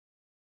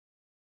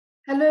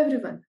Hello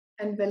everyone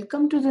and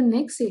welcome to the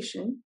next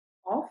session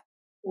of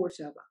Core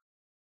Java.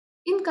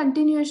 In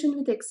continuation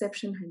with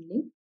exception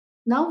handling,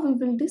 now we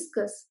will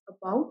discuss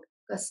about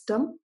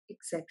custom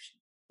exception.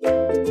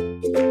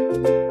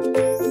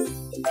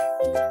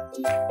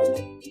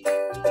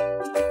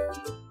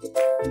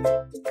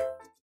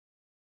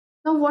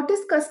 Now what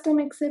is custom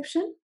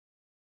exception?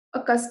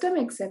 A custom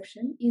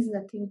exception is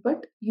nothing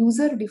but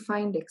user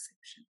defined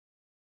exception.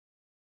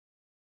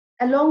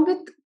 Along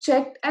with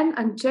checked and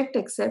unchecked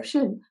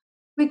exception,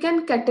 we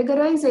can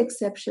categorize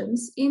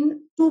exceptions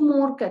in two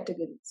more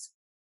categories.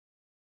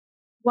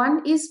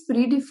 One is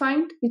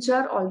predefined, which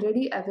are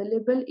already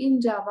available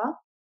in Java,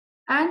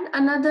 and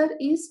another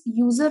is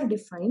user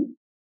defined,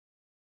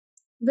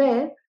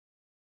 where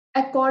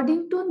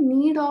according to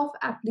need of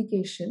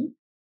application,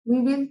 we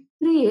will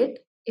create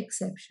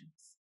exceptions.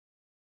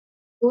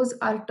 Those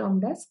are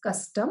termed as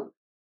custom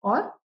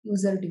or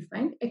user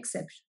defined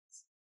exceptions.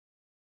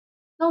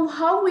 Now,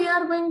 how we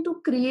are going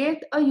to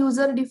create a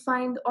user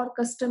defined or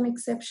custom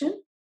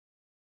exception?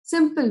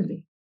 Simple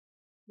way.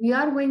 We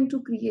are going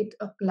to create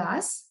a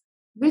class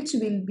which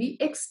will be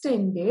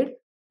extended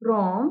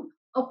from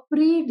a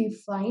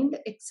predefined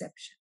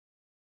exception.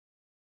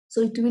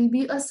 So it will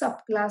be a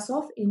subclass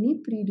of any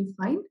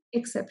predefined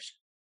exception.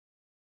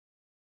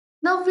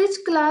 Now,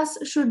 which class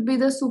should be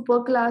the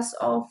superclass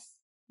of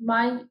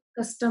my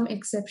custom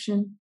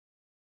exception?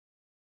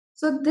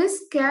 So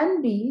this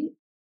can be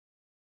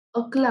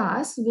a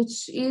class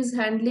which is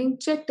handling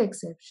checked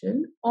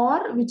exception,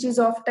 or which is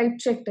of type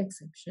checked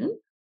exception,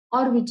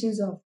 or which is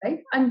of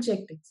type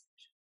unchecked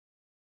exception.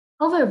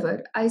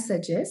 However, I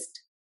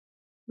suggest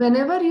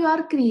whenever you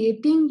are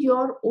creating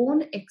your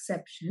own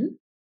exception,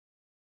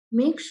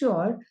 make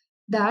sure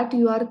that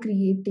you are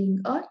creating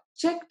a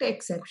checked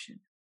exception,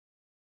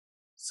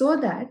 so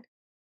that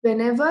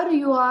whenever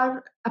you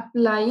are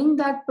applying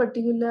that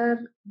particular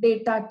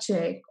data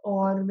check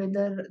or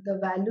whether the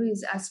value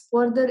is as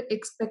per the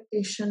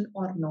expectation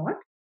or not,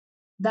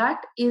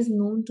 that is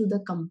known to the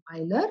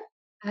compiler,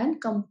 and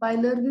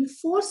compiler will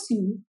force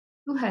you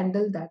to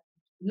handle that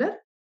particular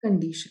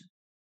condition.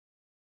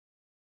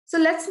 So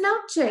let's now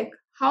check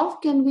how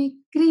can we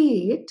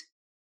create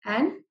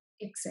an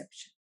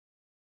exception.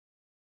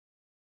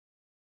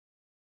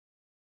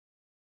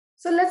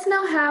 So let's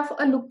now have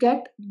a look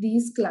at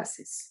these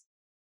classes.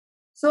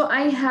 So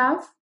I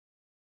have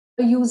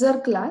a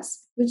user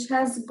class which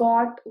has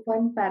got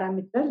one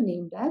parameter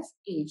named as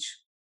age.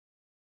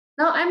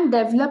 Now I'm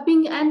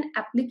developing an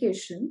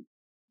application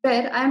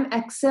where I'm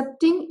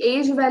accepting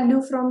age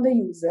value from the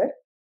user,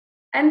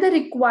 and the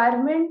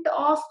requirement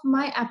of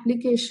my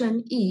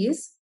application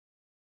is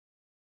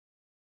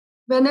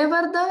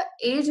whenever the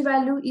age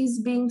value is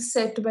being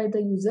set by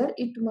the user,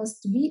 it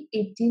must be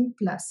 18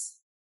 plus.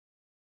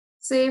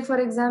 Say, for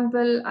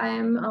example, I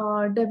am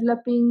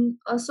developing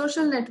a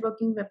social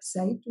networking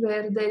website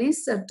where there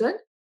is certain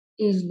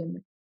age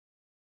limit,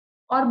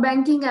 or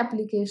banking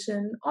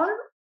application, or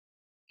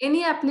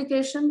any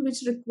application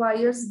which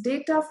requires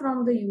data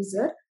from the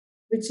user,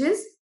 which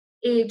is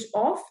age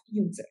of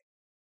user.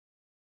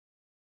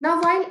 Now,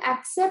 while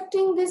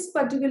accepting this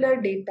particular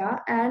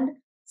data and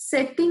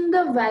setting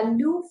the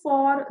value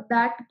for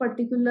that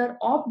particular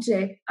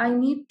object, I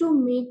need to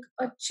make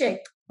a check,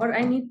 or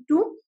I need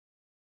to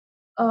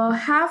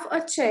have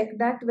a check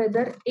that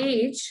whether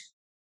age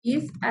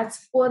is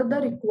as per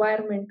the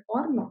requirement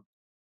or not.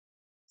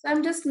 So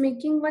I'm just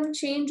making one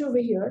change over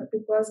here,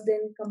 because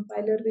then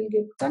compiler will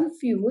get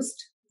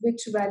confused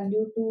which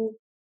value to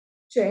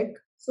check.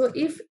 So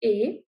if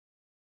a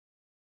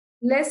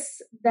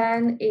less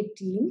than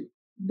 18,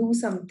 do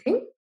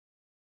something,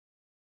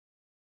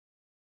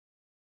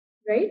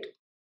 right?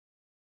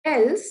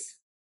 Else,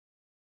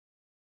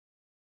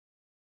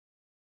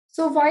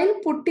 so while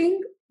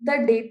putting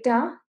the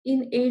data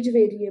in age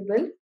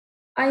variable,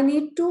 I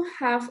need to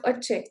have a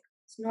check.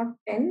 It's not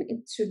 10,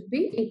 it should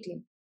be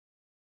 18.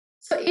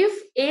 So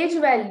if age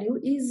value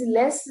is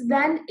less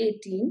than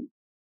 18,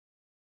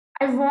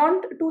 I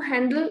want to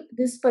handle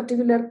this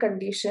particular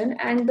condition,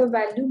 and the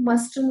value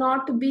must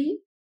not be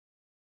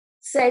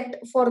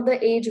set for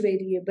the age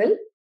variable.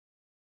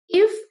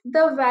 If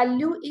the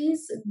value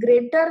is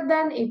greater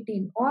than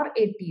 18 or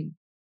 18,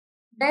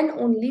 then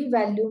only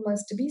value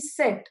must be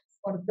set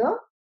for the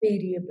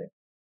variable.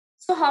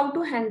 So how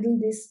to handle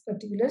this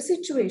particular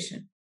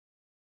situation?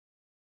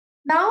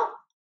 Now,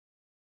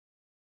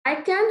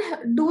 I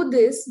can do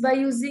this by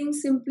using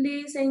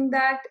simply saying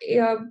that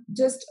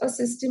just a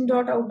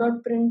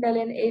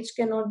system.out.println age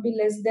cannot be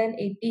less than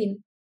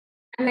 18,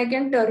 and I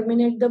can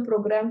terminate the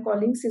program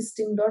calling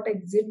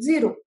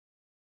system.exit0.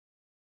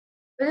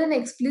 But then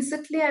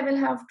explicitly I will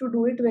have to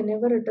do it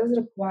whenever it is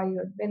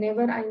required,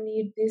 whenever I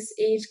need this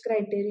age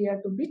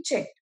criteria to be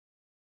checked.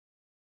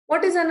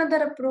 What is another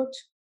approach?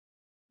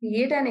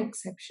 Create an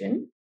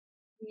exception,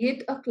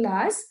 create a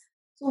class.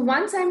 So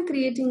once I'm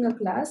creating a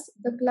class,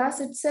 the class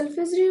itself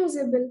is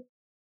reusable.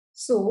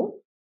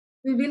 So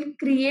we will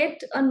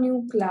create a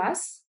new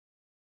class,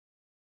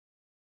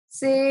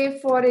 say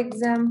for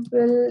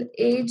example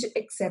age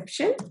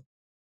exception,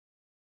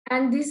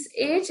 And this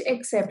age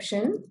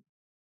exception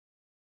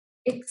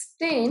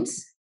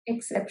extends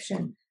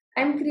exception.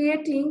 I'm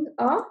creating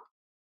a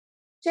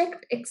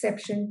checked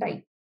exception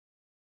type.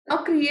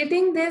 Now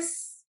creating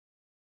this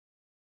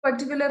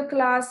particular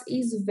class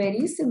is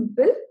very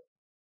simple.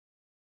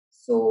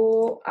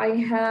 So I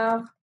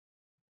have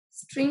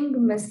string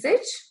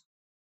message,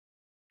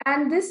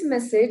 and this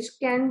message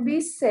can be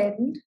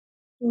sent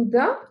to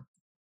the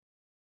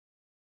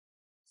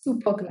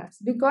superclass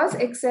because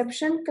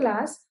exception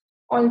class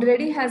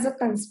already has a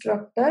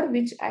constructor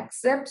which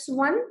accepts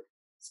one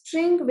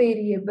string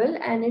variable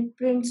and it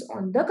prints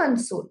on the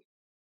console.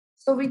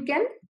 So we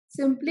can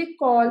simply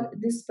call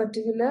this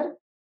particular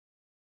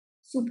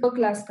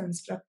superclass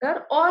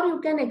constructor, or you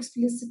can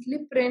explicitly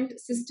print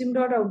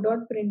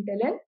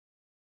system.out.println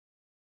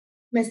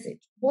message.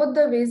 Both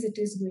the ways it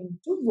is going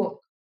to work.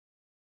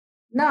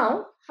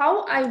 Now,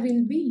 how I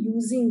will be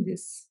using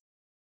this?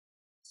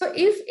 So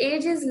if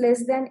age is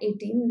less than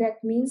 18,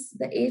 that means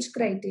the age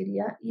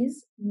criteria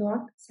is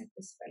not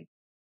satisfied.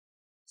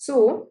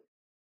 So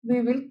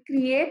we will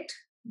create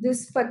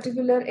this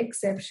particular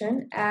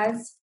exception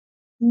as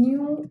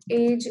new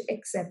age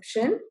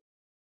exception,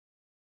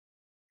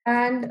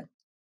 and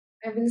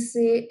I will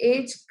say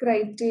age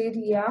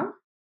criteria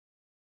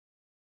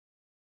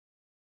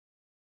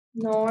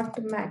not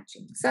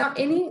matching. So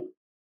any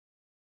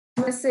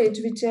message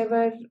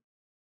whichever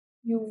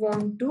you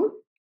want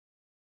to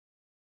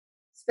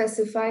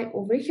specify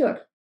over here,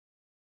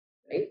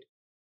 right?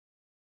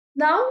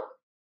 Now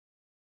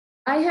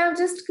I have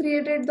just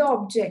created the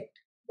object,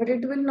 but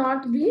it will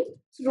not be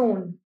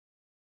thrown.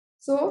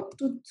 So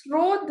to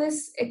throw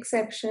this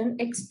exception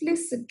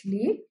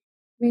explicitly,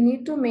 we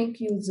need to make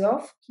use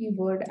of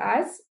keyword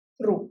as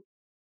throw.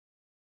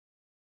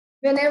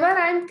 Whenever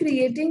I am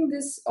creating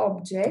this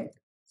object,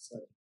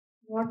 sorry,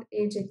 not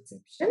age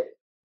exception,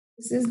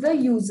 this is the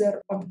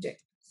user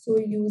object. So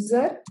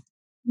user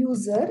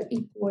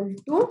equal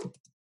to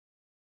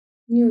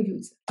new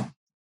user.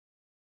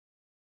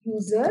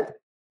 User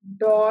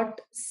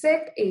dot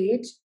set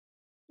age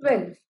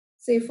 12,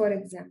 say for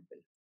example.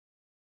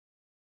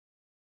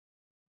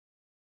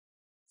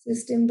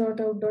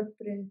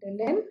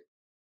 System.out.println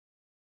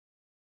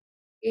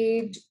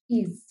age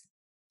is,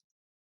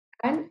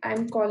 and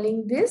I'm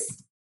calling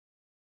this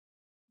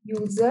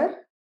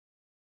user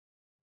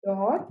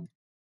dot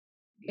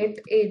get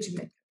age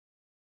method.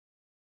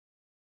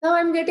 Now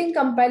I'm getting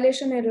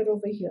compilation error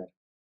over here.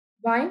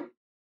 Why?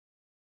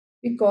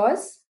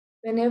 Because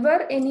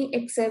whenever any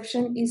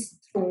exception is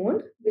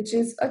thrown, which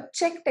is a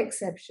checked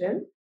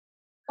exception,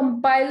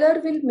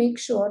 compiler will make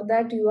sure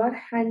that you are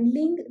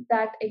handling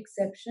that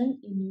exception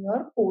in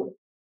your code.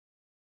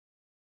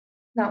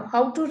 Now,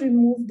 how to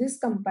remove this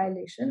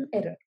compilation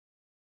error?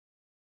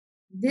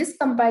 This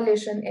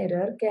compilation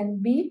error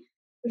can be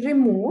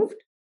removed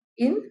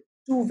in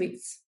two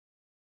ways.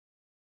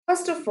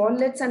 First of all,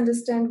 let's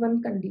understand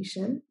one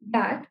condition,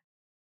 that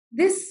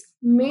this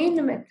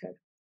main method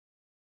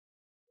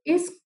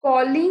is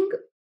calling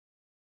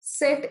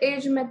set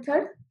age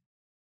method.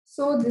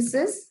 So this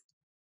is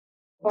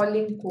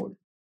calling code.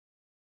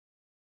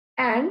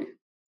 And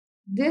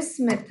this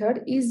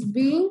method is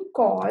being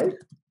called.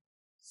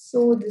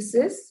 So this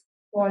is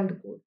called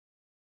code.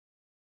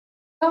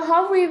 Now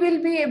how we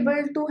will be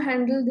able to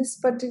handle this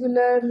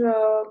particular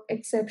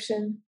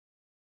exception?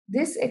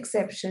 This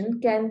exception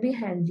can be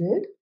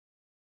handled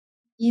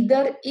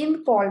either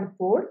in called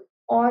code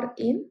or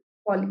in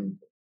calling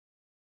code.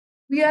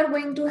 We are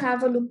going to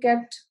have a look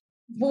at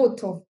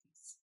both of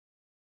these.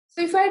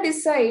 So if I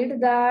decide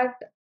that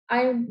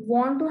I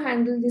want to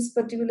handle this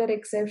particular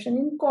exception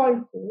in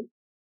called code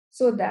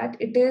so that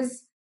it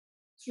is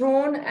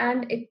thrown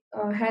and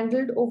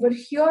handled over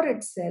here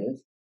itself,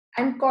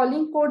 and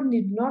calling code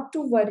need not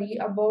to worry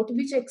about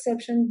which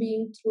exception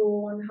being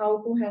thrown,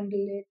 how to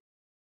handle it.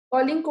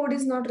 Calling code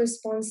is not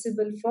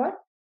responsible for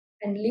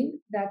handling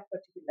that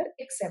particular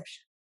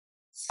exception.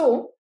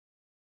 So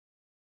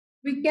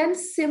we can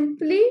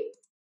simply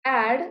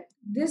add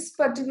this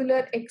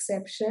particular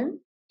exception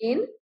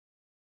in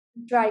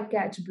try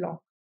catch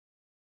block.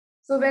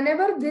 So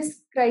whenever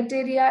this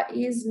criteria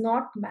is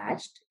not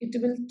matched, it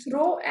will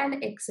throw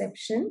an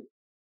exception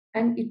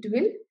and it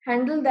will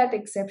handle that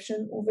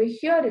exception over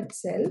here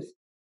itself.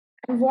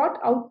 And what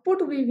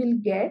output we will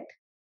get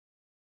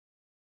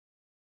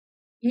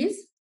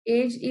is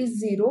age is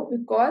 0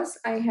 because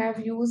I have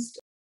used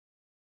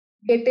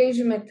get age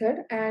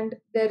method and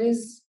there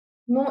is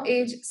no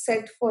age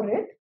set for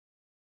it,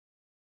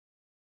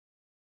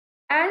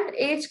 and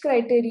age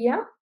criteria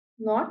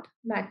not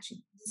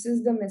matching. This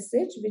is the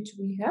message which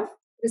we have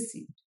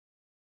received.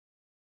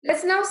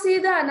 Let's now see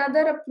the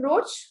another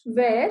approach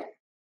where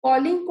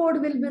calling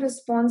code will be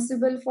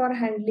responsible for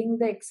handling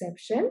the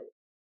exception.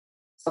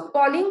 So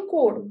calling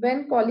code,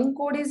 when calling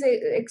code is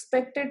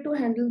expected to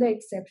handle the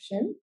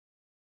exception,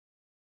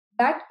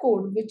 that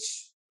code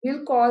which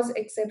will cause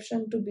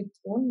exception to be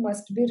thrown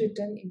must be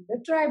written in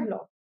the try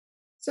block.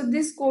 So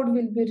this code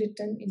will be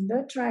written in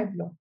the try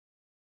block.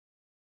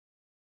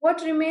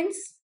 What remains?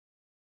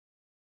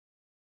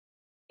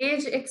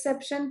 Age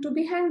exception to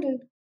be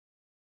handled.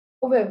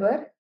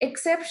 However,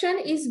 exception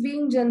is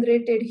being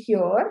generated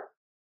here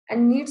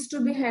and needs to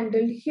be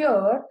handled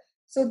here.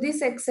 So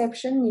this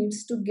exception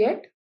needs to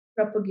get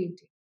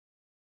propagated.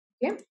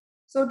 Okay.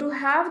 So to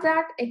have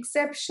that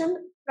exception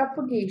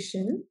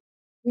propagation,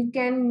 we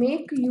can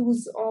make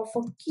use of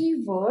a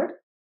keyword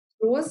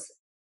throws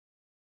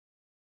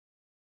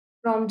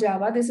from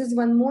Java. This is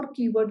one more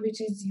keyword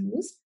which is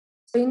used.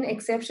 So in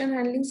exception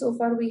handling, so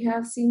far we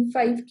have seen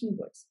 5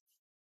 keywords.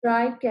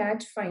 Try,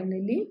 catch,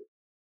 finally,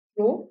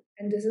 throw,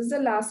 and this is the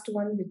last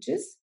one, which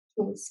is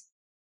throws.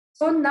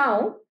 So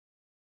now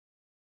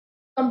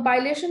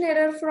compilation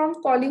error from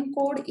calling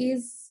code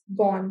is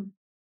gone.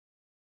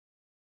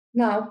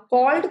 Now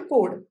called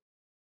code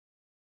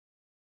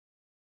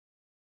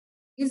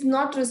is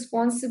not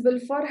responsible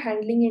for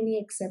handling any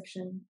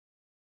exception.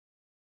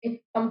 A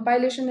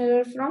compilation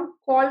error from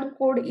called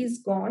code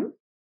is gone,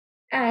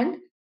 and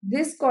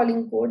this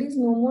calling code is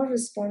no more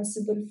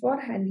responsible for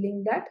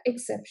handling that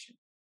exception.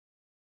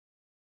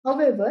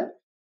 However,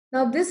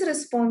 now this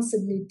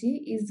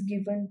responsibility is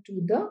given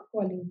to the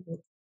calling code.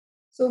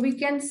 So we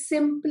can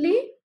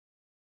simply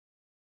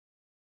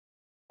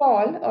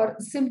call or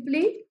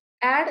simply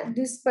add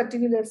this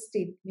particular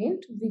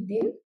statement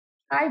within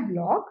try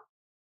block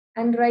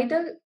and write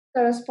a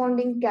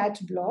corresponding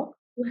catch block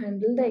to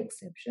handle the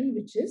exception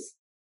which is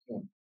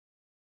thrown.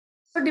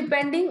 So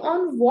depending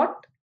on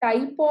what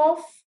type of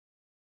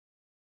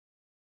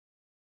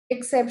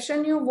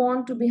exception you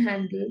want to be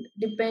handled,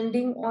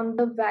 depending on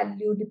the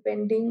value,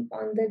 depending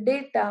on the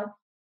data,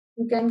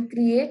 you can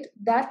create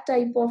that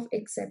type of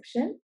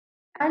exception.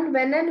 And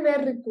when and where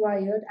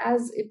required,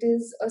 as it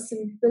is a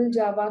simple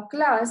Java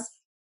class,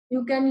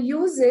 you can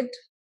use it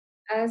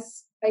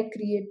as by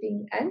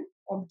creating an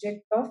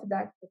object of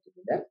that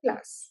particular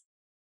class.